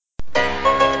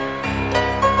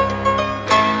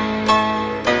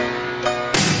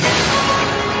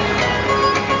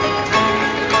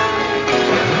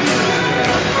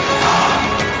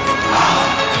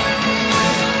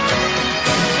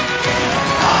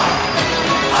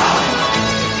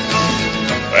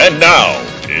now,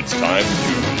 it's time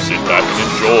to sit back and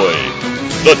enjoy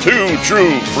the Two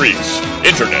True Freaks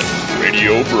Internet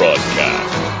Radio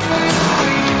Broadcast.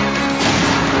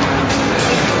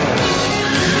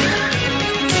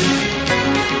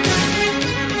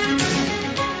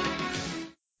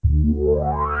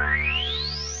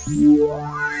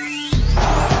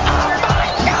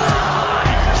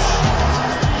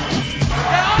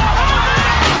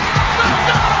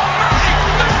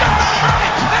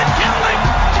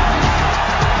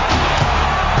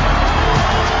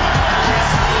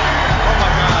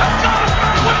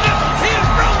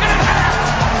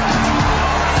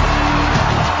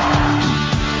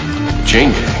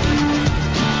 Chain Gang.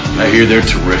 I hear they're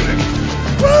terrific.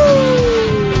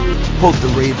 Woo! Quote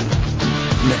the Raven,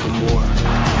 nevermore.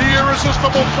 The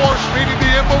irresistible force meeting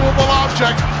the immovable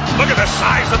object. Look at the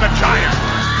size of the giant.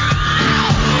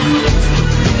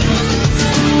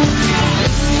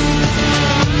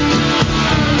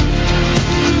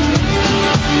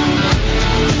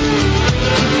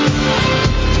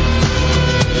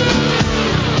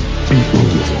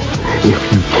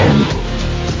 If you can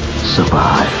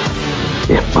survive,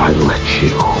 if I let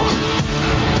you,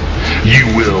 You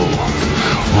will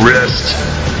rest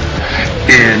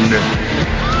in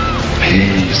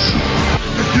peace.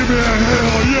 Give me a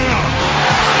hell yeah.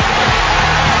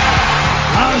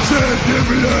 I said give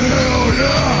me a hell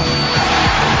yeah.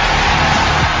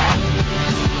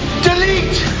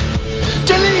 delete,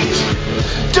 delete,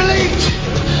 delete,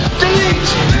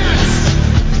 delete.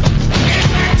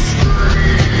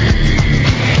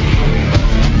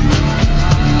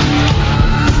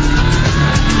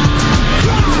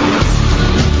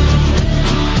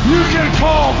 You can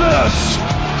call this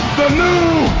the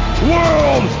New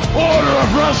World Order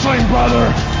of Wrestling,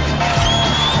 brother.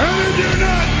 And if you're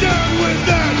not done with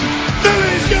that, then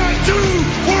he's got two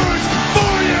words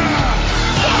for you.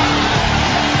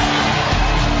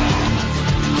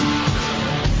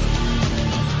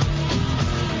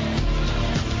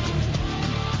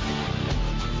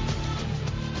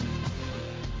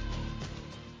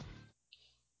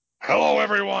 Hello,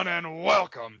 everyone, and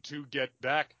welcome to Get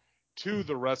Back to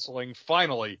the Wrestling.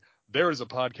 Finally, there is a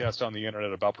podcast on the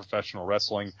internet about professional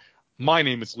wrestling. My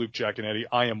name is Luke Giaconetti.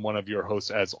 I am one of your hosts,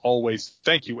 as always.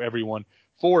 Thank you, everyone,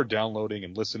 for downloading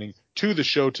and listening to the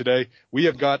show today. We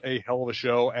have got a hell of a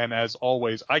show, and as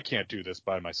always, I can't do this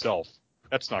by myself.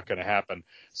 That's not going to happen.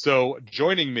 So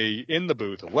joining me in the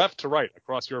booth, left to right,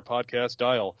 across your podcast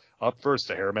dial, up first,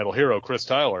 the hair metal hero, Chris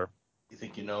Tyler. You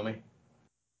think you know me?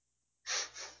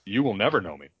 You will never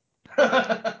know me.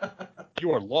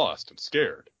 You are lost and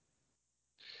scared.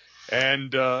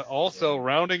 And also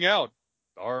rounding out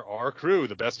our crew,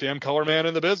 the best damn color man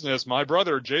in the business, my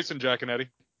brother, Jason Giaconetti.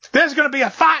 There's going to be a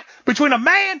fight between a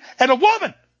man and a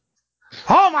woman.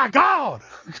 Oh, my God.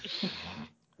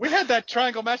 We had that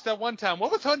triangle match that one time.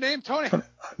 What was her name, Tony?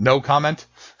 No comment.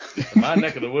 In my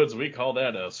neck of the woods, we call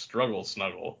that a struggle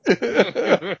snuggle.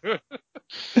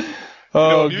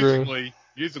 Musically,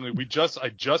 I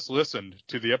just listened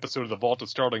to the episode of the Vault of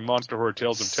Startling Monster Horror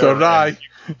Tales of Terror. So did I.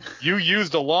 You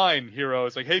used a line, Hero.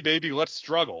 It's like, hey, baby, let's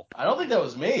struggle. I don't think that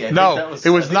was me. It was not.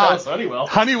 That was Honeywell.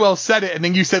 Honeywell said it, and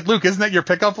then you said, Luke, isn't that your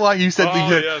pickup line? You said,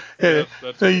 yes,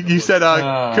 that's you said,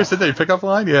 Chris, isn't that your pickup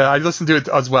line? Yeah, I listened to it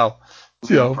as well.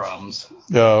 No problems.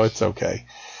 No, it's okay.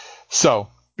 So,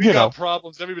 we got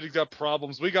problems. Everybody's got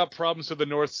problems. We got problems to the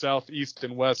north, south, east,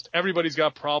 and west. Everybody's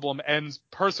got problem. And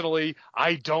personally,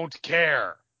 I don't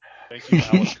care. Thank you,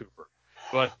 Alice Cooper.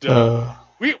 But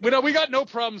we got no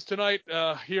problems tonight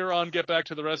here on Get Back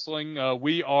to the Wrestling.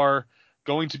 We are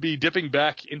going to be dipping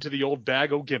back into the old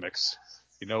bag of gimmicks.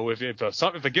 You know, if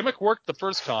a gimmick worked the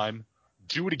first time,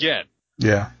 do it again.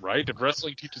 Yeah. Right? If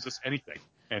wrestling teaches us anything.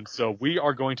 And so we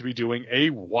are going to be doing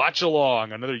a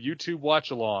watch-along, another YouTube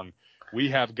watch-along. We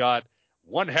have got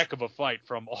one heck of a fight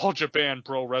from All Japan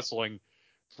Pro Wrestling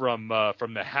from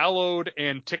the hallowed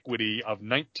antiquity of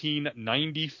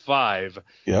 1995.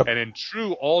 Yep. And in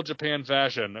true All Japan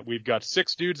fashion, we've got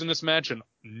 6 dudes in this match, and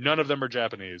none of them are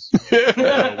Japanese. So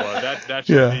that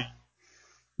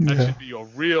should be a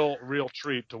real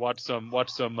treat to watch some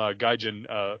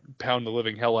gaijin pound the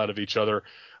living hell out of each other.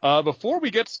 Before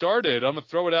we get started, I'm gonna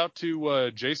throw it out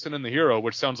to Jason and the Hero,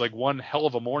 which sounds like one hell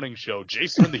of a morning show.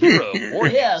 Jason and the Hero,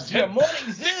 morning. Yes, your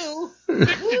morning zoo. 6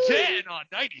 to 10 on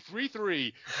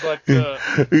 93.3. But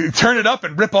turn it up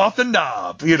and rip off the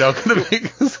knob. You know, kind of.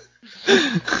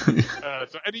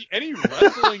 So any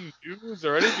wrestling news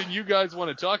or anything you guys want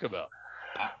to talk about?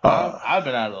 I've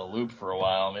been out of the loop for a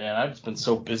while, man. I've just been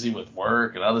so busy with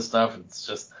work and other stuff. It's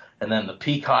just, and then the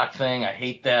Peacock thing. I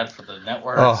hate that for the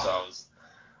network. So I was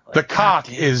like, the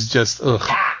cock is just ugh.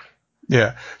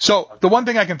 Yeah. So the one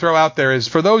thing I can throw out there is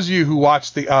for those of you who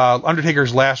watched the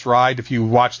Undertaker's Last Ride, if you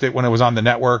watched it when it was on the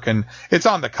network, and it's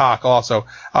on the Cock also,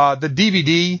 the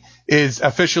DVD is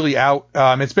officially out.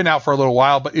 It's been out for a little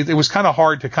while, but it was kind of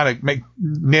hard to kind of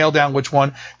nail down which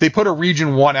one. They put a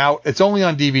Region 1 out. It's only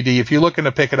on DVD. If you're looking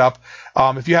to pick it up,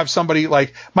 if you have somebody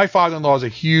like my father-in-law is a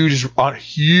huge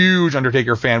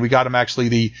Undertaker fan. We got him actually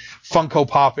the Funko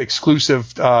Pop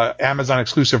exclusive, Amazon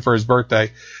exclusive for his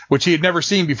birthday, which he had never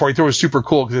seen before. He thought it was super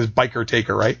cool because it's biker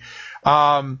taker, right?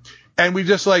 And we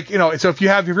just so if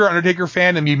you're an Undertaker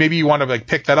fan and maybe you want to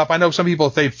pick that up. I know some people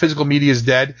say physical media is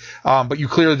dead, but you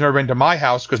clearly never been to my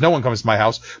house because no one comes to my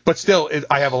house. But still,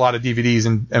 I have a lot of DVDs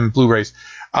and Blu-rays.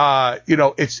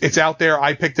 It's out there.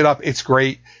 I picked it up. It's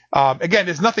great. Again,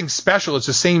 it's nothing special. It's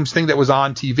the same thing that was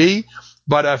on TV.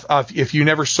 But if you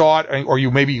never saw it or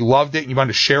you maybe loved it and you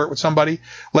wanted to share it with somebody,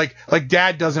 like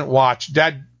Dad doesn't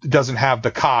have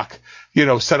the Cock,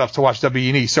 set up to watch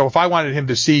W&E. So if I wanted him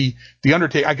to see The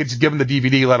Undertaker, I could just give him the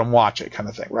DVD, let him watch it kind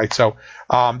of thing, right? So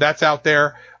that's out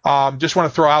there. Just want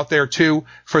to throw out there too,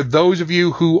 for those of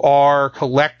you who are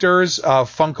collectors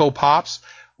of Funko Pops,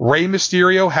 Rey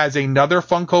Mysterio has another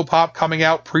Funko Pop coming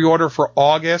out, pre-order for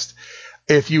August.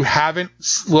 If you haven't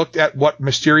looked at what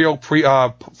Mysterio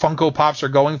Funko Pops are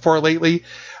going for lately,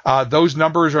 those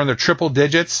numbers are in the triple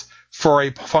digits for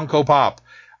a Funko Pop.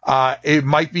 It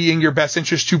might be in your best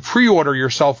interest to pre-order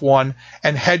yourself one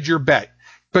and hedge your bet.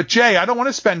 But Jay, I don't want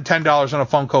to spend $10 on a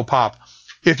Funko Pop.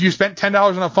 If you spent $10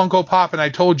 on a Funko Pop and I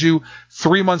told you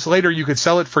 3 months later you could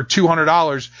sell it for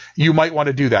 $200, you might want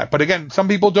to do that. But again, some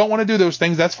people don't want to do those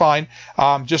things. That's fine.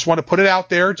 Just want to put it out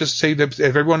there. Just say that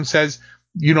if everyone says,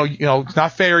 it's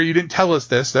not fair. You didn't tell us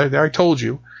this. I told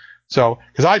you. So,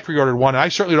 because I pre-ordered one, and I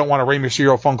certainly don't want a Rey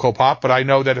Mysterio Funko Pop, but I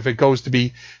know that if it goes to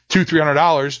be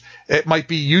 $200-$300, it might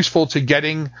be useful to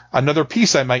getting another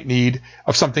piece I might need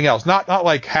of something else. Not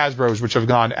like Hasbro's, which have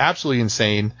gone absolutely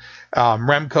insane.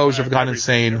 Remco's have gone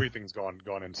insane. Everything's gone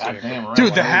insane. Goddamn,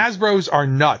 Dude, the Hasbro's are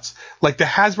nuts. Like the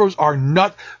Hasbro's are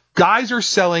nuts. Guys are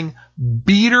selling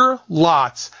beater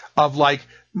lots of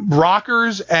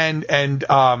rockers and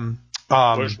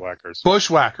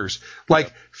Bushwhackers,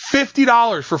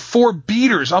 $50 for 4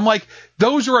 beaters. I'm like,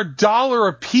 those are $1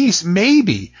 a piece,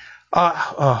 maybe.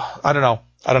 I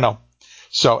don't know.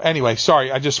 So anyway,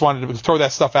 sorry, I just wanted to throw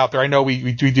that stuff out there. I know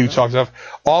we do talk stuff.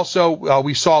 Also,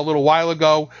 we saw a little while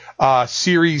ago,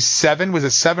 Series 7, was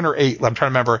it 7 or 8? I'm trying to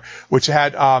remember, which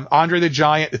had Andre the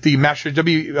Giant, the Master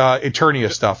W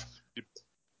Eternia stuff.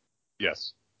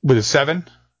 Yes. Was it 7?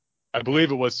 I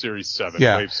believe it was Series 7,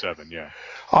 yeah. Wave 7, yeah.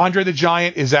 Andre the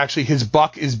Giant is actually, his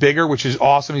buck is bigger, which is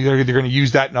awesome. They're going to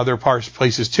use that in other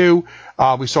places too.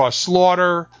 We saw a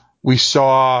Slaughter. We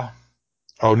saw,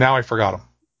 now I forgot them.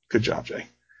 Good job, Jay.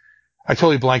 I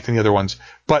totally blanked on the other ones.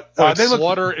 But they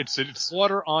Slaughter, it's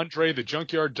Slaughter, Andre, the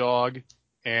Junkyard Dog,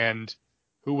 and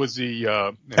who was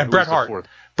the and Bret Hart.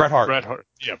 Bret Hart.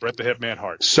 Yeah, Bret the Hitman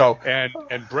Hart. So and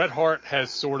Bret Hart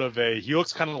has sort of he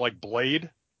looks kind of like Blade,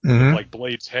 mm-hmm. like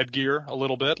Blade's headgear a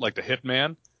little bit, like the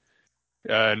Hitman.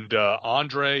 And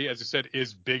Andre, as I said,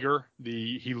 is bigger.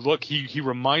 He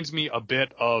reminds me a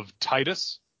bit of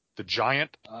Titus, the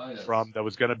giant from that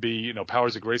was going to be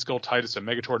Powers of Grayskull, Titus and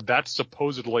Megator. That's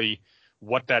supposedly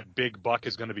what that big buck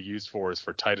is going to be used for, is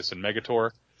for Titus and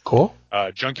Megator. Cool.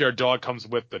 Junkyard Dog comes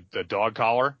with the dog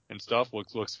collar and stuff.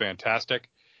 Looks fantastic.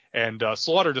 And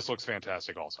Slaughter just looks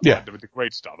fantastic also. Yeah. The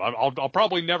great stuff. I'll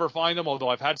probably never find them, although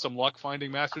I've had some luck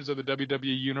finding Masters of the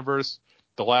WWE Universe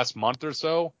the last month or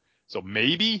so. So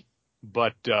maybe,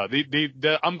 but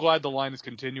I'm glad the line is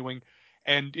continuing.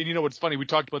 And what's funny, we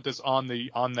talked about this on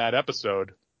that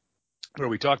episode where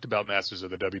we talked about Masters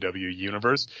of the WWE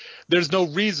Universe. There's no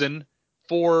reason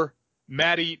for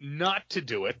Matty not to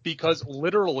do it, because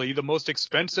literally the most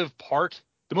expensive parts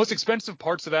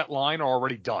of that line are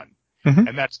already done. Mm-hmm.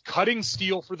 And that's cutting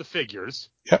steel for the figures,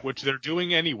 yep. which they're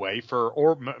doing anyway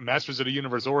for Masters of the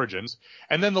Universe Origins,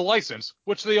 and then the license,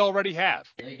 which they already have.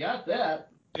 They got that.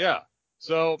 Yeah.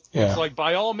 So it's like,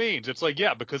 by all means, it's like,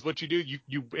 yeah, because what you do,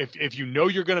 if you know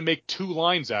you're going to make 2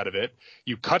 lines out of it,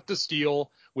 you cut the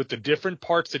steel with the different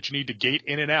parts that you need to gate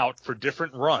in and out for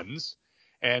different runs,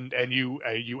 and you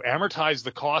amortize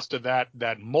the cost of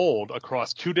that mold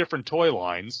across 2 different toy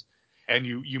lines, and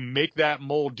you make that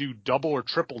mold do double or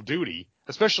triple duty,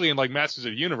 especially in Masters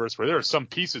of the Universe, where there are some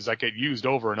pieces that get used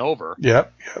over and over.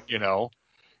 Yep.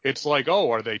 It's like,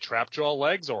 are they Trapjaw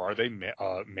legs or are they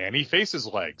Manny Faces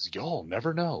legs? You'll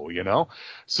never know,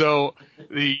 So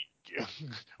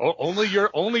only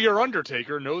your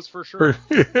Undertaker knows for sure.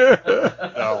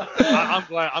 So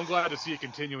I'm glad to see it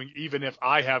continuing, even if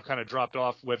I have kind of dropped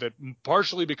off with it,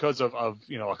 partially because of a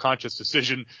conscious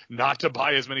decision not to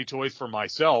buy as many toys for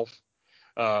myself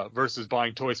versus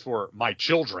buying toys for my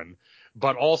children,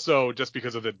 but also just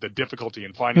because of the difficulty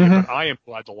in finding it. But I am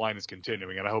glad the line is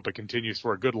continuing, and I hope it continues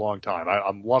for a good long time.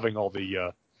 I'm loving all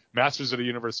the Masters of the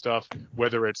Universe stuff,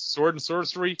 whether it's sword and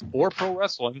sorcery or pro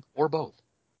wrestling or both.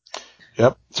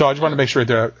 Yep. So I just wanted to make sure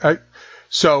there. Right?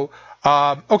 So,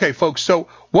 okay, folks. So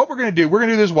what we're going to do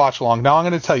this watch along. Now I'm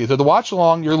going to tell you that the watch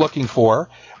along you're looking for,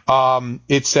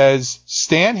 it says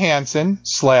Stan Hansen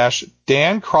 /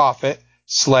 Dan Croffett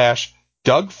 /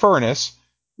 Doug Furness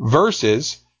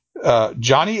versus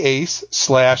Johnny Ace /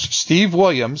 Steve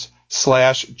Williams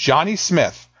 / Johnny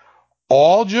Smith,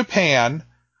 All Japan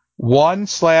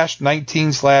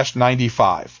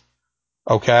 1/19/95.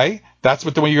 Okay, that's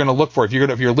what the way you're going to look for. If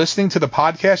you're listening to the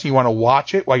podcast and you want to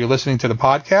watch it while you're listening to the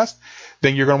podcast,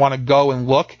 then you're going to want to go and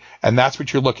look, and that's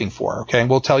what you're looking for. Okay, and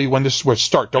we'll tell you when to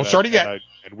start. Don't start it yet.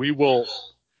 And we will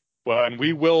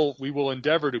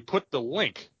endeavor to put the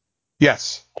link.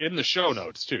 Yes. In the show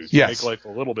notes too, to make life a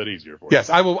little bit easier for you. Yes,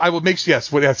 I will make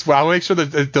I'll make sure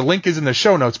that the link is in the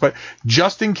show notes. But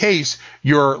just in case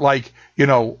you're like,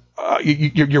 you're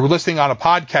listening on a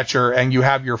podcatcher and you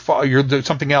have you're doing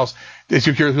something else.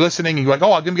 If you're listening and you're like,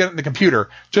 I'm going to get it in the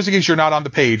computer, just in case you're not on the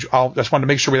page, I'll just want to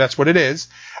make sure that's what it is.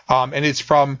 And it's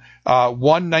from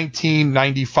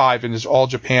 1/19/95 and it's All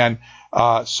Japan.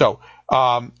 So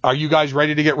are you guys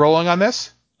ready to get rolling on this?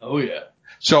 Oh yeah.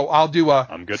 So I'll do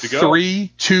I'm good to go.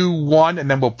 3, 2, 1, and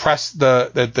then we'll press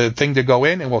the thing to go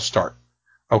in, and we'll start.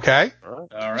 Okay? All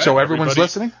right. So everyone's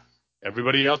listening?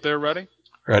 Everybody out there ready?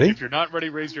 Ready? If you're not ready,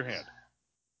 raise your hand.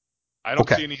 I don't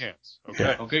see any hands. Okay.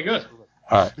 Yeah. Okay, good.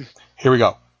 All right. Here we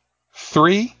go.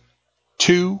 3,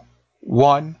 2,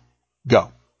 1,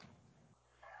 go.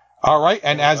 All right.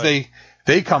 And as they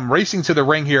come racing to the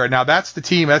ring here. Now that's the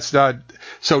team.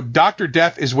 So Dr.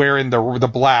 Death is wearing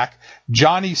the black.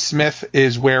 Johnny Smith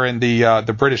is wearing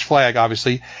the British flag,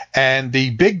 obviously, and the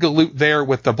big galoot there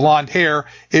with the blonde hair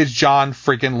is John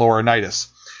freaking Laurinaitis.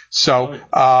 So,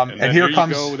 and here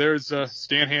comes. You go. There's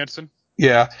Stan Hansen.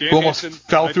 Yeah, Stan who almost Hansen,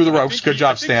 fell through the ropes. Good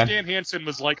job, Stan. Stan Hansen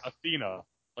was like Athena.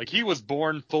 Like, he was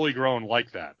born fully grown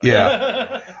like that.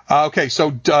 Yeah. Okay, so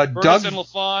Doug and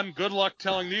LaFon, good luck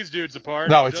telling these dudes apart.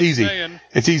 No, it's easy. Saying.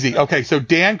 It's easy. Okay, so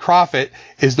Dan Croffett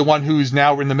is the one who's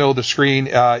now in the middle of the screen.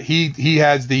 He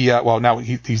has the now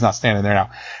he's not standing there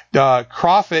now.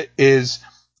 Croffett is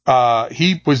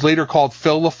he was later called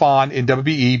Phil LaFon in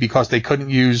WWE because they couldn't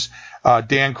use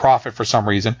Dan Croffett for some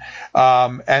reason.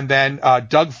 And then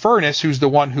Doug Furness, who's the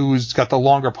one who's got the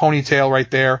longer ponytail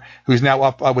right there, who's now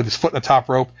up with his foot in the top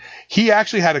rope. He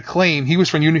actually had a claim. He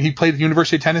was he played at the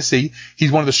University of Tennessee.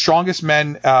 He's one of the strongest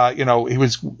men. He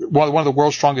was one of the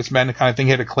world's strongest men, the kind of thing.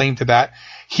 He had a claim to that.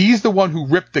 He's the one who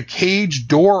ripped the cage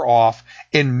door off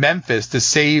in Memphis to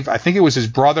save, I think it was his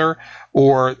brother,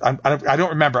 or I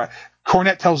don't remember.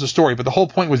 Cornette tells the story, but the whole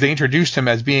point was they introduced him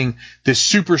as being this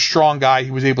super strong guy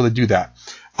who was able to do that.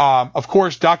 Of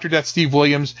course, Dr. Death Steve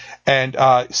Williams and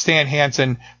Stan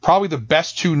Hansen, probably the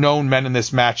best two known men in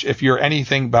this match if you're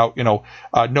anything about,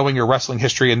 knowing your wrestling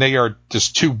history, and they are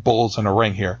just two bulls in a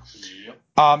ring here.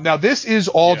 Now, this is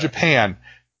All Japan.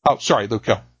 Oh, sorry, Luke,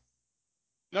 go.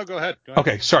 No, go ahead.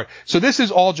 Okay, sorry. So this is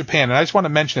All Japan, and I just want to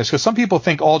mention this because some people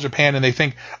think All Japan and they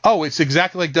think, it's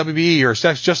exactly like WWE or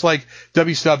it's just like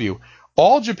WCW.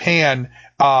 All Japan,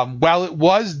 while it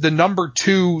was the number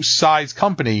 2 size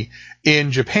company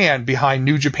in Japan behind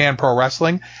New Japan Pro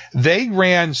Wrestling, they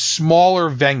ran smaller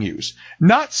venues.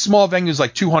 Not small venues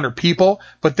like 200 people,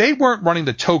 but they weren't running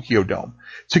the Tokyo Dome.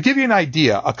 To give you an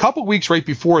idea, a couple weeks right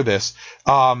before this,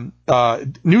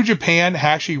 New Japan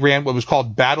actually ran what was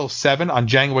called Battle 7 on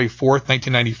January 4th,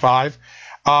 1995.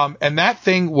 And that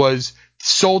thing was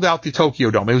sold out the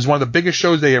Tokyo Dome. It was one of the biggest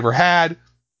shows they ever had.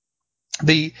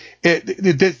 The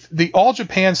All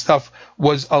Japan stuff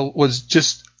was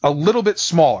just a little bit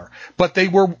smaller, but they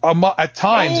were at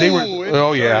times they were.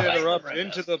 Oh yeah.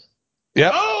 Into the.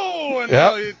 Yep. Oh, and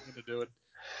yep. He's gonna do it.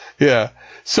 Yeah.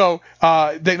 So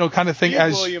they kind of thing Steve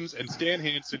as Williams and Stan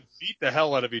Hansen beat the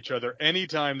hell out of each other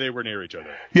anytime they were near each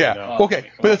other. Yeah. Okay.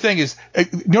 But the thing is,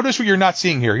 notice what you're not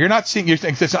seeing here. You're not seeing it's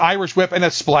an Irish whip and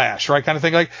a splash, right? Kind of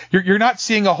thing. Like you're not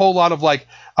seeing a whole lot of like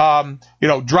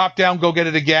drop down, go get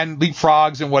it again,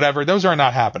 leapfrogs and whatever. Those are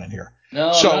not happening here.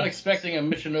 No, I'm not expecting a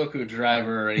Michinoku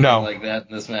driver or anything like that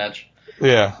in this match.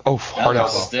 Yeah. Oh, hard that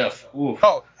elbow. Was stiff. Oof.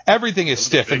 Oh, Everything is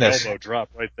stiff in this. Elbow drop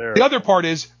right there. The other part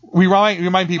is we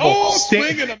remind people.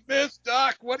 Swing and a miss,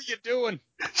 Doc. What are you doing?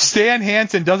 Stan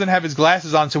Hansen doesn't have his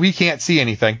glasses on, so he can't see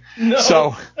anything. No.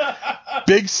 So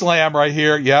big slam right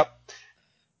here. Yep.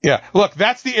 Yeah. Look,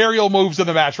 that's the aerial moves of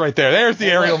the match right there. There's the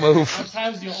aerial move.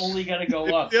 Sometimes you only got to go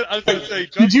up. I was gonna say,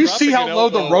 Did you see how low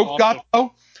the rope got,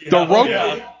 though? The rope.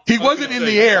 Yeah. He wasn't in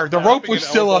the air. The rope was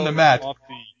still on the mat.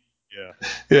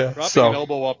 Yeah. Dropping an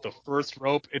elbow off the first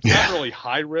rope. It's not really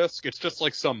high risk. It's just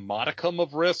like some modicum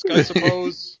of risk, I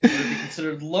suppose. It would be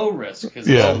considered low risk because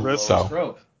Yeah, it's the lowest so.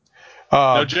 rope.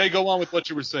 Now, Jay, go on with what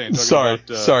you were saying. Sorry.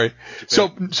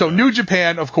 So New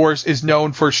Japan, of course, is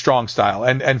known for strong style,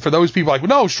 and for those people like,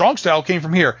 no, strong style came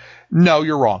from here. No,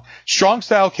 you're wrong. Strong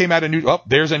style came out of New. Oh,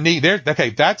 there's a knee there.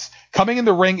 Okay, that's coming in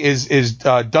the ring is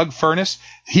Doug Furness.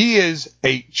 He is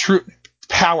a true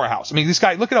powerhouse. I mean, this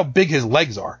guy. Look at how big his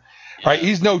legs are. Right,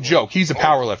 he's no joke. He's a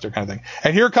power lifter kind of thing.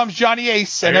 And here comes Johnny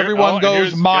Ace, and everyone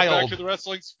goes mild. Back to the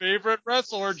wrestling's favorite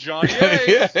wrestler, Johnny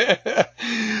Ace.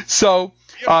 So,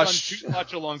 we have done 2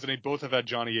 watch-alongs, and they both have had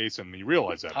Johnny Ace in them. You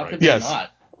realize that, How right? could they not?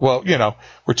 Well,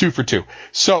 we're 2 for 2.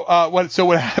 So,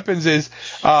 what happens is,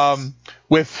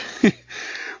 with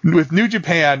New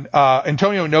Japan,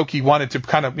 Antonio Inoki wanted to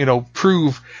kind of,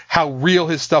 prove how real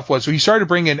his stuff was. So he started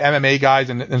bringing in MMA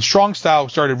guys, and Strong Style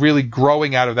started really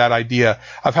growing out of that idea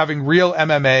of having real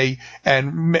MMA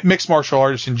and mixed martial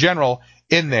artists in general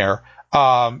in there,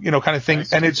 kind of thing.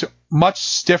 And it's much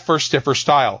stiffer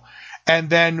style.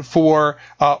 And then for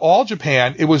All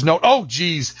Japan, it was that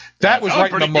was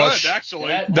right in the mush. Good, actually.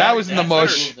 That was in the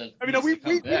mush. I mean, we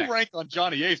rank on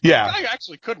Johnny Ace. Yeah. The guy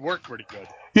actually could work pretty good.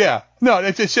 Yeah, no,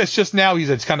 it's just now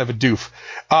it's kind of a doof.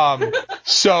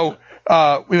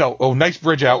 Nice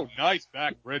bridge out. Oh, nice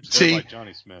back bridge there See, by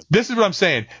Johnny Smith. This is what I'm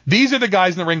saying. These are the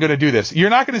guys in the ring going to do this. You're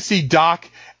not going to see Doc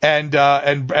and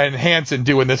Hansen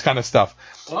doing this kind of stuff.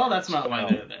 Well, that's not why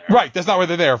they're there. Right, that's not what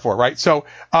they're there for, right? So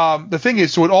the thing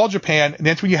is, so at All Japan,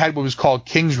 that's when you had what was called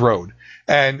King's Road,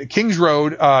 and King's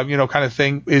Road, kind of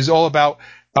thing is all about.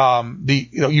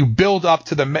 You build up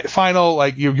to the final,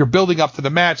 like you're building up to the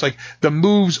match, like the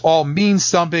moves all mean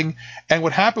something. And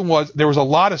what happened was there was a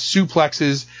lot of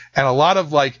suplexes and a lot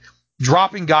of like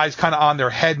dropping guys kind of on their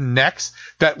head and necks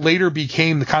that later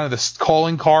became the kind of the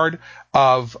calling card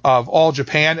of All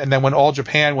Japan. And then when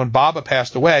Baba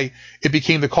passed away, it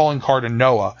became the calling card of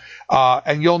Noah.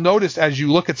 And you'll notice as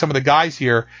you look at some of the guys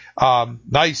here,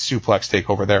 nice suplex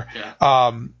takeover there.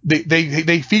 Yeah.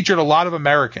 They featured a lot of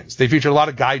Americans. They featured a lot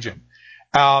of Gaijin.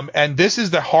 And this is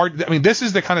this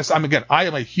is the kind of, I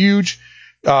am a huge,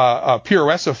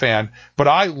 Puroresu fan, but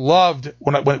I loved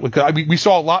when we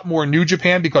saw a lot more New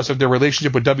Japan because of their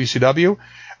relationship with WCW.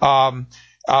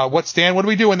 What are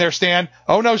we doing there, Stan?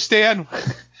 Oh no, Stan.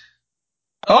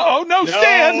 Oh no,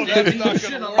 Stan! He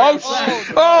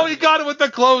got it with the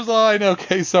clothesline.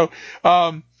 Okay, so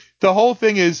the whole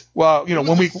thing is,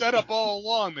 when we set up all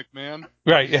along, McMahon.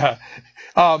 Right, yeah.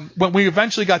 When we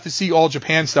eventually got to see All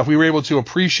Japan stuff, we were able to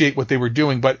appreciate what they were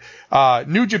doing. But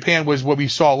New Japan was what we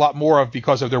saw a lot more of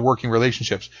because of their working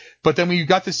relationships. But then when you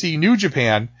got to see All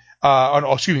Japan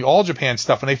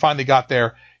stuff, and they finally got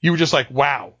there, you were just like,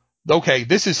 wow, okay,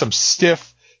 this is some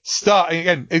stiff stuff.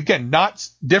 Again, not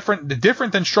different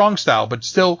than Strong Style, but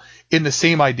still in the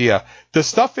same idea. The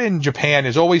stuff in Japan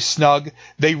is always snug.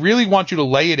 They really want you to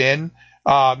lay it in,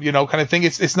 kind of thing.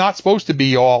 It's not supposed to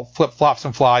be all flip flops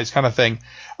and flies kind of thing.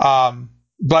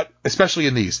 But especially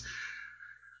in these.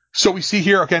 So we see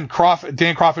here again,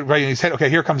 Dan Crawford right in his head. Okay,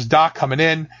 here comes Doc coming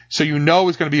in. So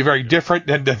it's going to be very different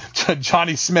than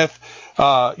Johnny Smith,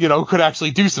 who could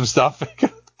actually do some stuff.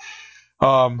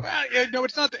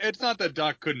 It's not that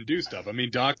Doc couldn't do stuff. I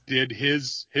mean, Doc did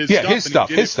his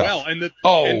stuff.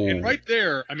 Well, and right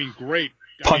there, great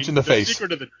punch in the face. The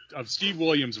secret of Steve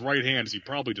Williams' right hand is he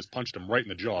probably just punched him right in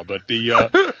the jaw. But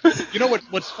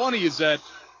what's funny is that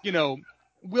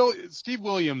Steve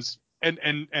Williams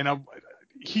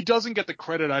he doesn't get the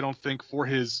credit, I don't think, for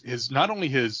his not only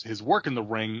his work in the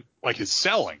ring, like his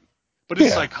selling, but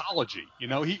his psychology.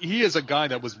 He is a guy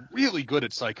that was really good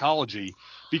at psychology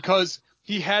because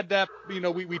he had that,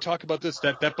 we talk about this,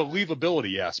 that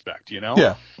believability aspect,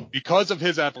 Yeah. Because of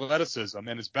his athleticism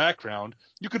and his background,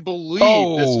 you could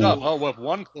believe this stuff. Oh, well, if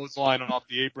one clothesline off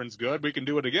the apron's good, we can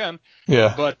do it again.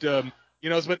 Yeah. But,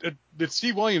 but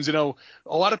Steve Williams, a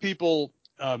lot of people,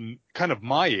 kind of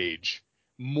my age,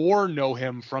 more know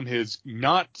him from his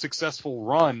not successful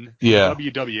run in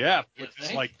WWF.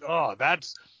 It's like,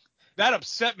 that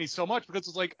upset me so much because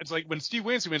it's like when Steve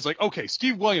Williams came in, it's like, okay,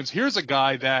 Steve Williams, here's a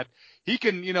guy that he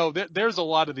can, there's a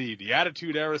lot of the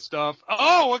Attitude Era stuff.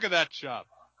 Oh, look at that chop.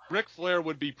 Ric Flair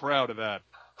would be proud of that.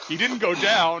 He didn't go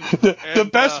down. The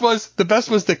best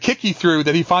was the kick he threw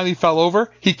that he finally fell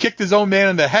over. He kicked his own man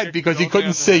in the head because he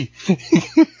couldn't see.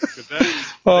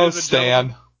 Oh,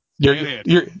 Stan.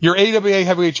 You're AWA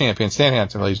heavyweight champion, Stan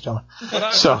Hansen, ladies and gentlemen.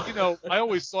 But I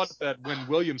always thought that when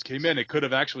Williams came in, it could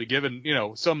have actually given,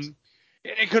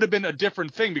 it could have been a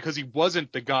different thing because he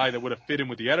wasn't the guy that would have fit in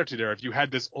with the attitude there. If you had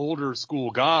this older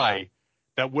school guy,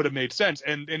 that would have made sense.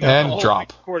 And drop.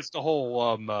 Of course, the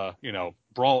whole,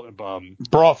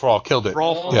 brawl for all killed it.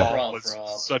 Brawl for all was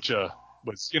such a,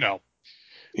 Yeah.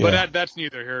 But that's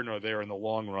neither here nor there in the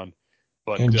long run.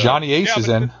 But and Johnny Ace is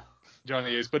in.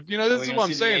 Johnny Ace, but this is what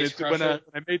I'm saying. It's when I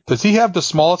made. Does he have the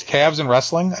smallest calves in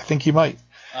wrestling? I think he might.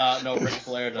 No, Ric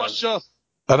Flair does.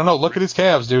 I don't know. Look at his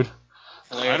calves, dude.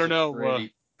 Flair's I don't know.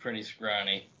 Pretty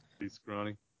scrawny. He's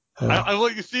scrawny. I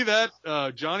like you see that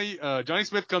Johnny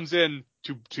Smith comes in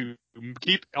to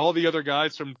keep all the other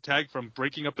guys from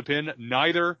breaking up the pin.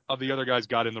 Neither of the other guys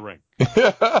got in the ring.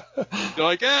 They're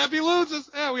like, if he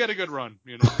loses, we had a good run,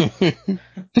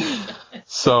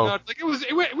 So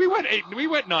we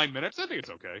went 9 minutes. I think it's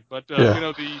okay, but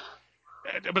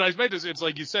but I made this. It's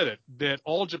like you said it that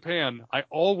All Japan.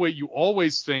 You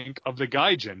always think of the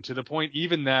Gaijin to the point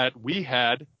even that we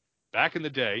had back in the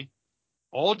day.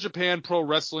 All Japan Pro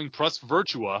Wrestling plus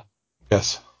Virtua.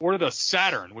 Yes. Or the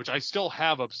Saturn, which I still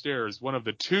have upstairs. One of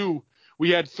the two.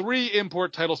 We had 3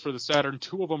 import titles for the Saturn.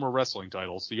 2 of them were wrestling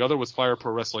titles. The other was Fire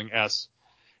Pro Wrestling S.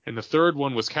 And the third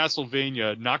one was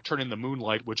Castlevania Nocturne in the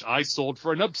Moonlight, which I sold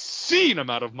for an obscene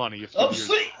amount of money.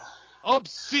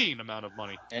 Obscene amount of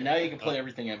money. And now you can play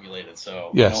everything emulated, so...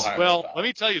 Yes. Well, let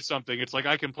me tell you something. It's like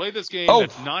I can play this game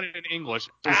that's not in English.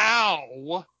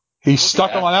 Ow! He stuck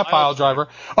him on that pile driver.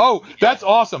 Oh, that's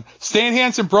awesome. Stan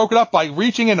Hansen broke it up by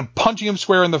reaching in and punching him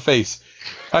square in the face.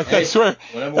 I swear.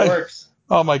 Whatever works.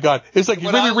 Oh, my God. It's like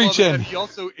you really reach in.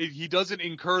 He doesn't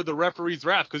incur the referee's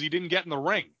wrath because he didn't get in the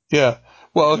ring. Yeah.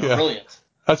 Well, yeah. Brilliant.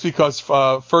 That's because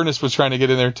Furnace was trying to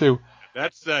get in there, too.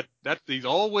 He's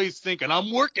always thinking,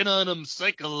 I'm working on him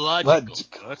psychological.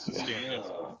 That's the standard.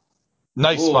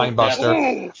 Nice spine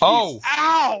buster. Ow!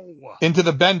 Into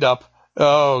the bend up.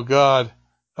 Oh, God.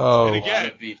 Oh. And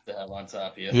again, beef to have on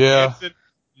top of you. Yeah.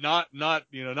 Not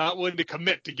willing to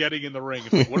commit to getting in the ring.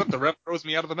 It's like, what if the ref throws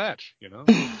me out of the match?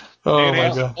 Oh,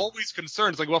 my God. Always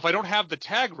concerned. It's like, well, if I don't have the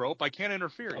tag rope, I can't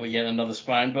interfere. Oh, we get another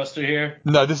spine buster here?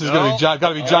 No, this is going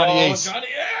to be Johnny Ace.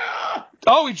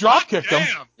 He drop kicked him.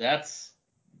 That was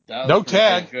no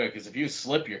tag. Good, because if you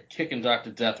slip, you're kicking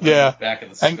Dr. Death right in the back of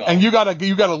the skull. And you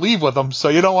gotta leave with him, so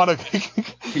you don't want to.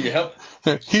 Yep.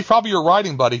 He's probably your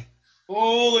riding buddy.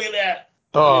 Oh, look at that.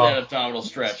 Look at that abdominal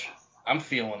stretch. I'm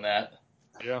feeling that.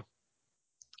 Yeah.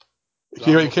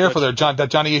 Be careful there, John. That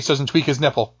Johnny Ace doesn't tweak his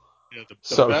nipple. Yeah,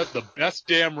 the best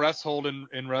damn rest hold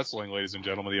in wrestling, ladies and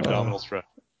gentlemen, the abdominal stretch.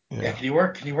 Yeah. Can you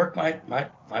work my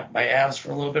abs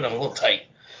for a little bit? I'm a little tight.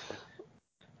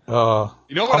 You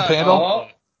know what? Pump handle.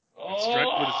 Stretch,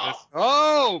 what is this?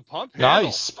 Oh, pump handle.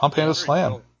 Nice pump handle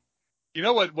slam. Cool. You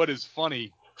know what is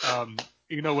funny?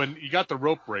 When you got the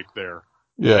rope break there.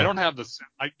 Yeah. I don't have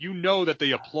that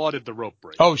they applauded the rope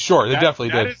break. Oh, sure. They definitely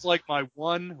did. That is like my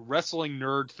one wrestling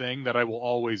nerd thing that I will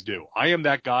always do. I am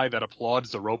that guy that applauds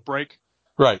the rope break.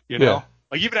 Right. You know?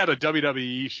 Like even at a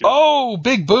WWE show. Oh,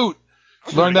 big boot.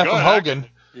 Learned that from Hogan.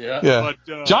 Actually. Yeah.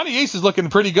 But, Johnny Ace is looking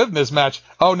pretty good in this match.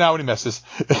 Oh, now when he misses.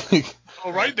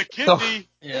 Right in the kidney.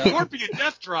 Scorpion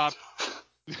death drop.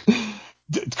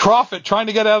 Crawford trying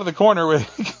to get out of the corner with...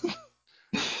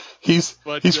 He's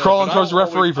crawling towards the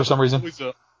referee for some reason.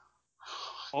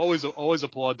 Always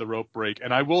applaud the rope break.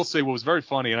 And I will say what was very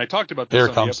funny, and I talked about this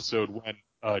on the episode when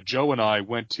Joe and I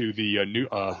went to the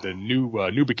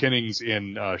New Beginnings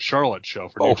in Charlotte show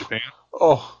for New Japan.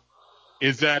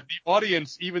 Is that the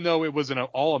audience, even though it was an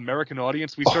all-American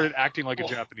audience, we started acting like a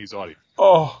Japanese audience.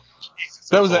 Jesus,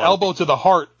 that was an elbow to the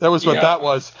heart. That was what that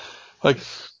was. Like,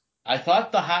 I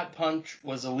thought the hot punch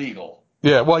was illegal.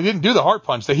 Yeah, well, he didn't do the heart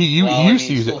punch. He used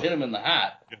to use it. He hit him in the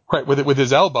hat. Right, with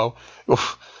his elbow.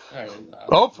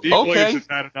 Okay.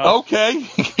 Okay.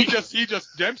 he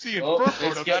just Dempsey and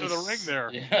Furford out of the ring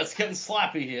there. Yeah, it's getting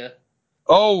sloppy here.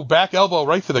 Oh, back elbow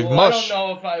right to the mush. I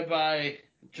don't know if I buy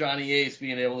Johnny Ace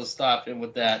being able to stop him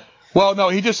with that. Well, no,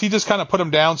 he just kind of put him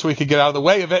down so he could get out of the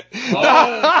way of it.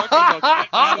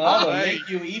 I'll make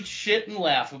you eat shit and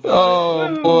laugh about it.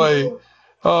 Oh, boy.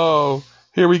 Oh,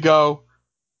 here we go.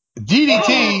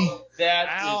 DDT.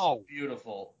 That is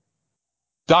beautiful.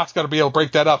 Doc's got to be able to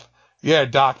break that up. Yeah,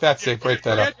 Doc, that's it. Break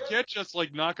that up. Can't just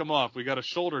knock him off. We got to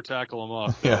shoulder tackle him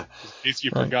off. Yeah. In case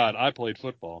you forgot, I played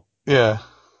football. Yeah.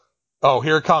 Oh,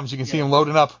 here it comes. You can see him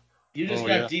loading up. You just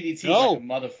got DDT like a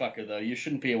motherfucker, though. You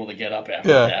shouldn't be able to get up after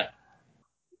that.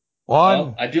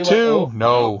 One, I do two, like,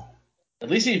 no. At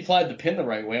least he applied the pin the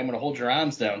right way. I'm going to hold your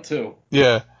arms down, too.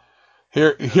 Yeah.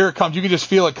 Here it comes. You can just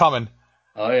feel it coming.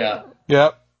 Oh, yeah.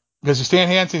 Yep. Because Stan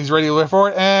Hansen, he's ready to lift for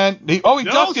it, and he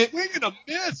ducked it. Swing and a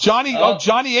miss.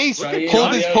 Johnny Ace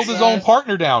pulled his own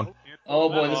partner down. Oh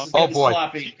boy, this is getting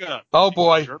sloppy. Oh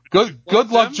boy, good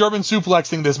luck German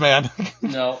suplexing this man.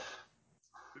 No.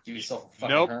 Give yourself a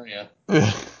fucking hernia.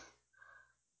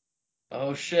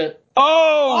 Oh shit.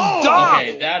 Oh, Doc!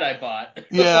 Okay, that I bought.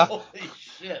 Yeah. Holy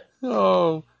shit.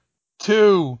 Oh,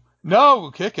 2. No,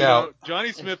 kick out.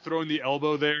 Johnny Smith throwing the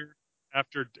elbow there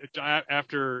after Doc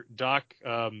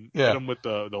hit him with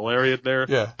the lariat there.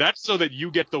 Yeah. That's so that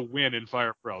you get the win in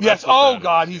Fire Pro. Yes. Oh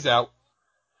God, he's out.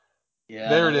 Yeah.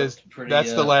 There it is.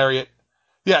 That's the lariat.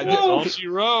 Yeah. That's all she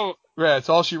wrote. Yeah, it's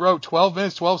all she wrote. 12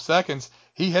 minutes, 12 seconds.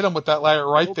 He hit him with that lariat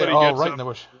right there. Oh, right in the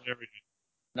bush.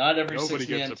 Not every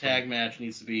 6-man tag match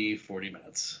needs to be 40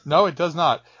 minutes. No, it does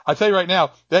not. I tell you right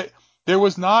now that there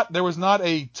was not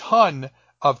a ton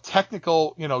of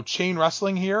technical, chain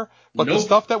wrestling here, but the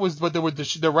stuff that was, but there was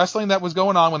the wrestling that was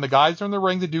going on when the guys are in the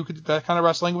ring to do that kind of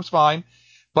wrestling was fine.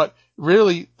 But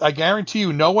really, I guarantee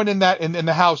you, no one in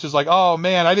the house is like, oh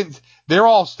man, they're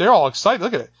all excited.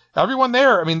 Look at it, everyone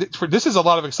there. I mean, this is a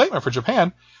lot of excitement for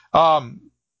Japan.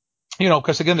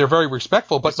 Because again, they're very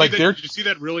respectful. But did you see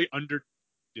that really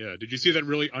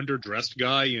underdressed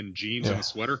guy in jeans and a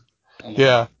sweater?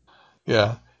 Yeah.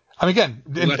 I mean, again,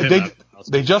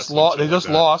 they just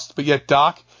lost, but yet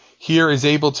Doc here is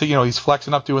able to, he's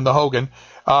flexing up doing the Hogan,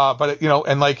 but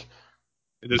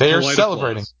they're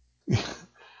celebrating.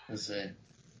 Let's see.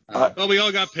 Well, we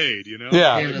all got paid,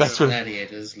 Yeah, that's what.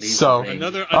 So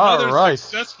another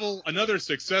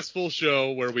successful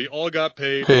show where we all got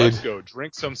paid. Let's go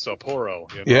drink some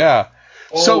Sapporo. Yeah.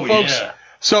 So folks. Yeah.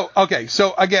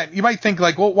 So again, you might think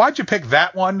like, well, why'd you pick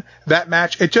that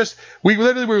match? We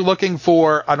literally were looking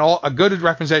for a good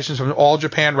representation from All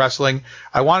Japan Wrestling.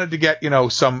 I wanted to get,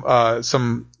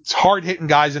 some hard hitting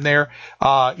guys in there.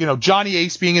 Johnny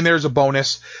Ace being in there is a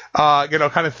bonus, kind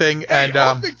of thing. And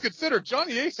all things considered,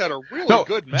 Johnny Ace had a really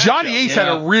good match. Johnny Ace had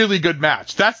a really good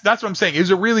match. That's what I'm saying. It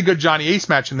was a really good Johnny Ace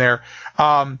match in there.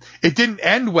 It didn't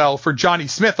end well for Johnny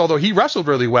Smith, although he wrestled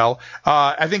really well.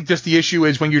 I think just the issue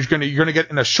is when you're gonna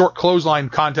get in a short clothesline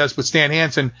contest with Stan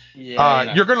Hansen,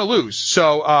 you're gonna lose.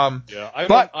 So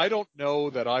I don't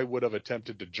know that I would have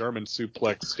attempted to German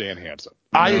suplex Stan Hansen.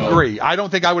 I agree. I don't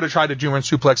think I would have tried to German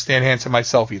suplex Stan Hansen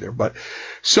myself either. But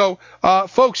so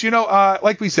folks,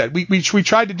 like we said, we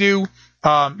tried to do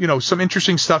some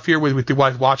interesting stuff here with the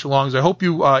watch alongs. I hope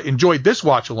you enjoyed this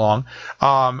watch along.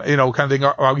 Kind of thing.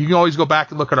 You can always go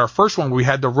back and look at our first one where we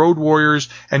had the Road Warriors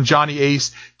and Johnny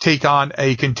Ace take on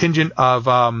a contingent of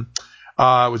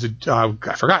I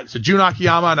forgot. It's a Jun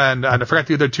Akiyama and I forgot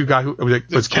the other two guys who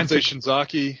was Kenta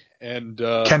Shinzaki and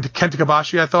Kenta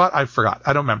Kobashi. I forgot.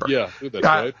 I don't remember. Yeah, that's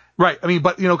right. Right. I mean,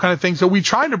 but kind of thing. So we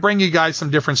tried to bring you guys some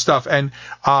different stuff, and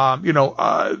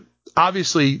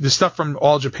obviously the stuff from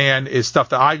All Japan is stuff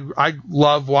that I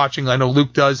love watching. I know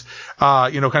Luke does.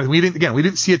 Kind of we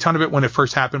didn't see a ton of it when it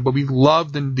first happened, but we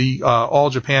loved the All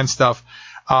Japan stuff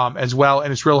as well,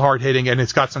 and it's real hard hitting, and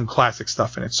it's got some classic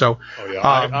stuff in it. So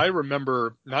I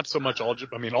remember not so much All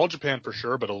Japan for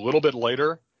sure, but a little bit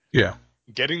later. Yeah.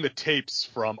 Getting the tapes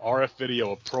from RF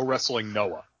Video of Pro Wrestling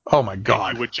Noah. Oh my God!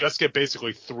 And you would just get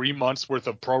basically 3 months worth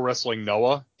of Pro Wrestling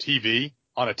Noah TV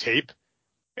on a tape,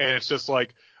 and it's just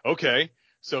like, okay,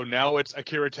 so now it's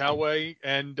Akira Taue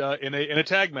and in a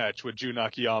tag match with Jun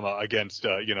Akiyama against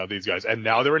these guys, and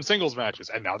now they're in singles matches,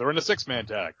 and now they're in a 6-man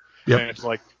tag. Yep. And it's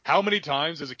like, how many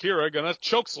times is Akira gonna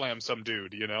choke slam some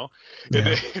dude, in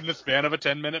the span of a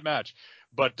 10-minute match?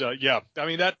 But I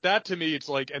mean that to me it's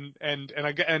like and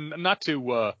not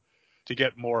to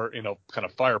get more kind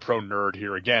of Fire Pro nerd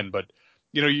here again, but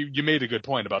you made a good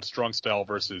point about Strong Style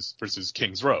versus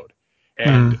King's Road,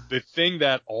 and the thing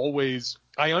that always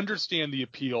I understand the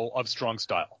appeal of Strong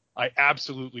Style, I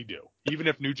absolutely do, even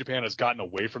if New Japan has gotten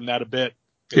away from that a bit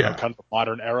in kind of the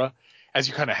modern era, as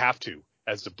you kind of have to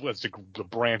as the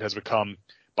brand has become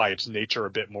by its nature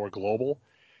a bit more global.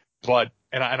 But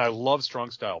and I love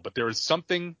Strong Style, but there is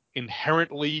something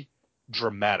inherently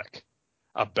dramatic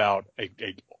about a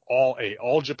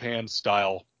all Japan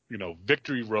style,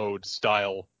 Victory Road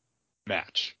style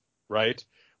match, right?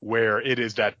 Where it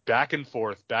is that back and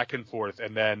forth,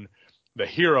 and then the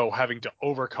hero having to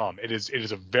overcome. It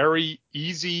is a very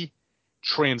easy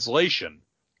translation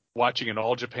watching an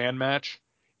All Japan match,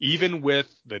 even with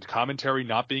the commentary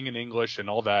not being in English and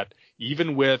all that.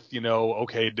 even with,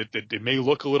 okay, it may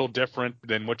look a little different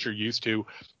than what you're used to.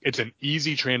 It's an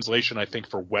easy translation, I think,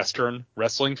 for Western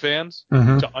wrestling fans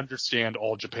to understand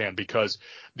All Japan, because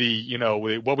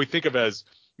what we think of as,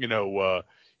 like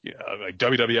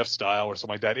WWF style or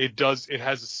something like that, it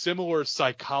has a similar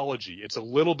psychology. It's a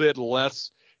little bit less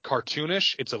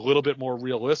cartoonish. It's a little bit more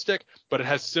realistic, but it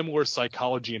has similar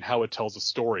psychology in how it tells a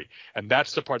story. And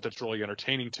that's the part that's really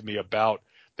entertaining to me about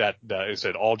that I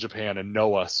said All Japan and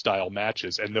Noah style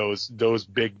matches, and those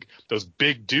big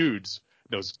dudes,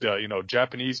 those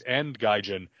Japanese and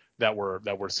Gaijin that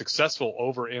were successful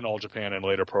over in All Japan and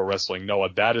later Pro Wrestling Noah.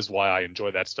 That is why I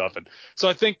enjoy that stuff. And so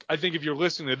I think if you're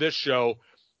listening to this show,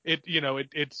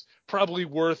 it's probably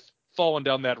worth falling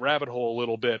down that rabbit hole a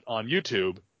little bit on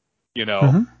YouTube,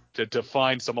 to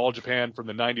find some All Japan from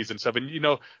the 90s and stuff. And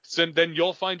so then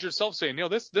you'll find yourself saying,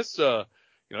 this Kenta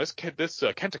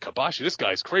Kobashi, this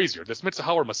guy's crazy, or this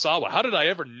Mitsuharu Misawa, how did I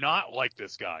ever not like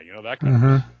this guy? That kind of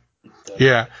thing.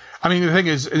 Yeah. I mean, the thing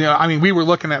is, we were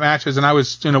looking at matches, and I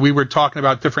was, we were talking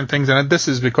about different things, and this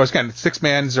is because, again,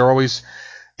 6-mans are always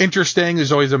interesting.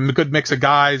 There's always a good mix of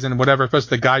guys and whatever,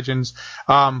 especially the Gaijins.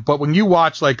 But when you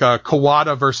watch like a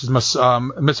Kawada versus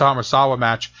Mitsuharu Misawa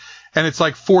match, and it's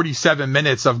like 47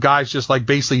 minutes of guys just like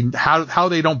basically how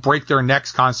they don't break their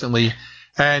necks constantly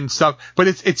and stuff, but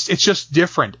it's just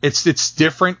different. It's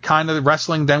different kind of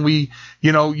wrestling than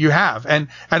you have. And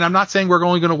I'm not saying we're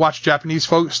only going to watch Japanese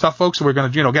stuff, folks. We're going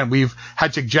to, again, we've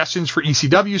had suggestions for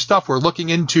ECW stuff. We're looking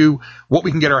into what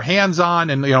we can get our hands on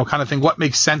and, kind of thing, what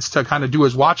makes sense to kind of do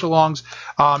as watch-alongs,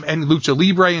 and Lucha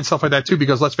Libre and stuff like that too,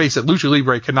 because let's face it, Lucha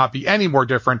Libre cannot be any more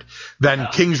different than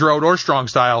King's Road or Strong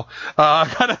Style,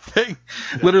 kind of thing.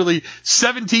 Literally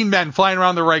 17 men flying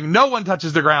around the ring. No one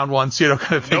touches the ground once, kind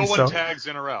of thing. No one tags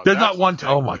in or out. There's not one.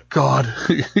 Oh my God.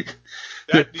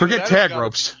 Forget tag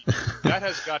ropes. That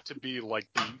has got to be like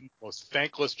the most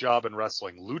thankless job in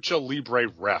wrestling. Lucha Libre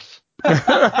ref.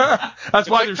 That's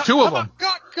why there's two of them.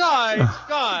 Guys.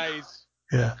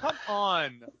 Yeah. Come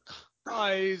on.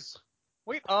 Guys.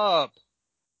 Wait up.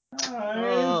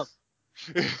 Nice.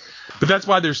 But that's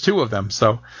why there's two of them.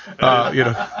 So,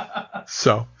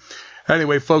 So,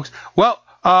 anyway, folks. Well,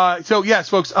 so yes,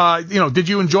 folks, did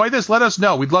you enjoy this? Let us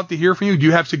know. We'd love to hear from you. Do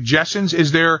you have suggestions?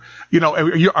 Is there,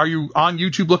 are you on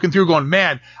YouTube looking through going,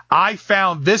 man, I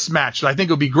found this match that I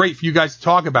think it would be great for you guys to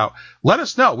talk about? Let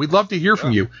us know. We'd love to hear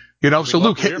from you. So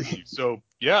Luke, So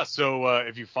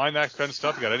if you find that kind of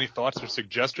stuff, you got any thoughts or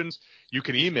suggestions, you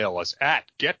can email us at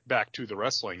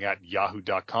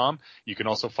getbacktothewrestling@yahoo.com. You can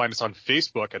also find us on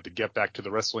Facebook at the Get Back to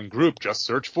the Wrestling group. Just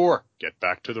search for Get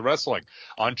Back to the Wrestling.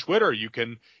 On Twitter, you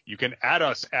can add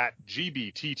us at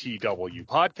GBTTW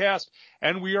Podcast,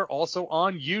 and we are also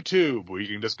on YouTube, where you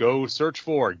can just go search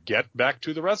for Get Back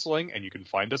to the Wrestling, and you can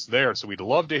find us there. So we'd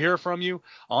love to hear from you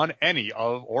on any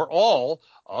of or all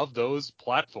of those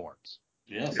platforms.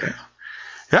 Yes.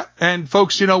 Yeah, and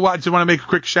folks, you know what? I just want to make a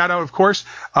quick shout out, of course.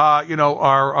 We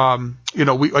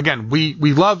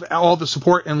love all the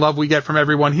support and love we get from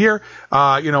everyone here,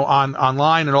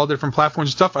 online and all different platforms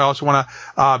and stuff. I also want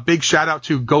to big shout out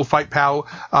to Go Fight Pow.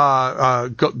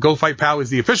 Go Fight Pow is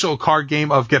the official card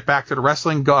game of Get Back to the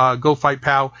Wrestling. Go Fight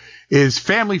Pow is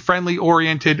family friendly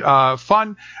oriented,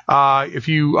 fun. If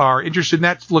you are interested in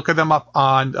that, look at them up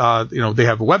on, they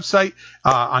have a website,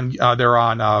 they're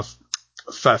on,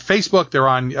 Facebook, they're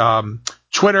on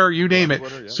Twitter, you name it.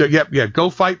 Twitter, yeah. So Go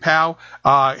Fight Pow.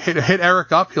 Hit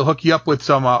Eric up. He'll hook you up with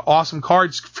some awesome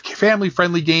cards. Family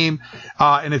friendly game,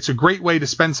 and it's a great way to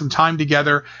spend some time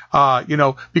together.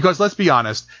 Because let's be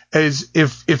honest, is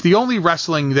if the only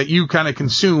wrestling that you kind of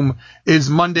consume is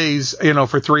Mondays,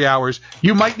 for 3 hours,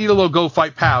 you might need a little Go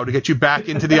Fight Pow to get you back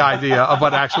into the idea of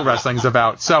what actual wrestling is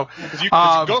about. So, because you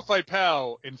Go Fight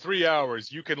Pow in 3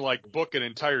 hours, you can book an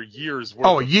entire year's worth.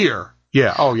 Oh, a year.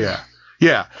 Yeah. Oh, yeah.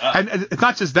 Yeah. And it's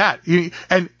not just that.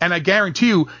 And I guarantee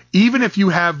you, even if you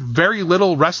have very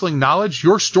little wrestling knowledge,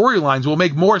 your storylines will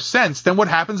make more sense than what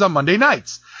happens on Monday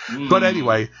nights. But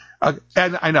anyway,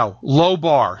 and I know, low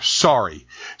bar. Sorry.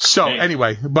 So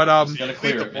anyway, but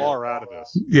clear the bar out of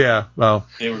this. Yeah. Well,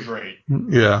 they were great.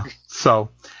 Yeah. So.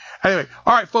 Anyway,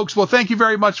 all right, folks. Well, thank you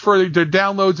very much for the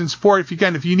downloads and support. If you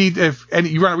want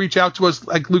to reach out to us,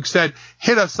 like Luke said,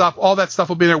 hit us up. All that stuff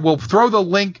will be there. We'll throw the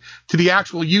link to the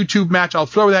actual YouTube match. I'll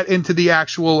throw that into the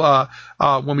actual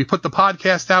when we put the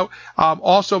podcast out.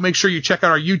 Also, make sure you check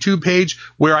out our YouTube page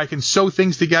where I can sew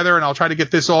things together, and I'll try to get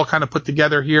this all kind of put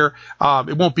together here.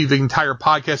 It won't be the entire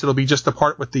podcast. It'll be just the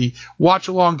part with the watch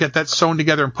along. Get that sewn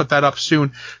together and put that up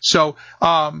soon. So,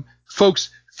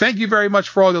 folks, thank you very much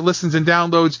for all the listens and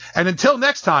downloads. And until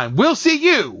next time, we'll see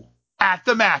you at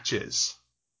the matches.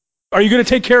 Are you going to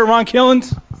take care of Ron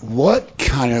Killens? What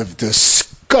kind of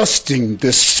disgusting,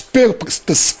 despicable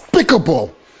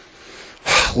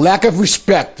lack of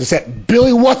respect is that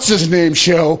Billy What's-His-Name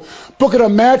show booking a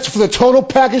match for the total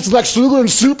package Lex Luger and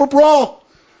Super Brawl?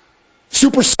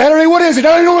 Super Saturday? What is it? I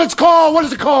don't even know what it's called. What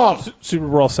is it called? Super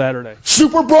Brawl Saturday.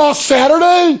 Super Brawl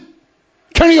Saturday?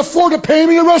 Can he afford to pay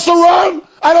me to wrestle Ron?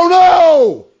 I don't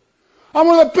know. I'm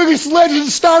one of the biggest legends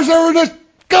and stars ever in this.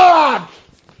 God!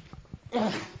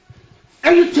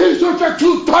 And your t-shirts are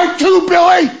too tight too,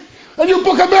 Billy! And you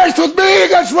book a match with me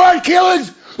against Ron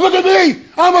Killens? Look at me!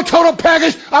 I'm a total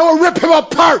package! I will rip him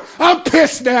apart! I'm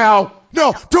pissed now!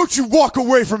 No, don't you walk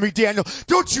away from me, Daniel.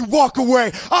 Don't you walk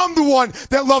away. I'm the one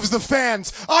that loves the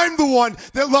fans. I'm the one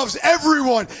that loves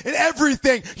everyone and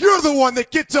everything. You're the one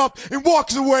that gets up and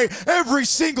walks away every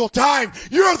single time.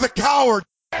 You're the coward.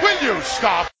 Will you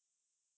stop?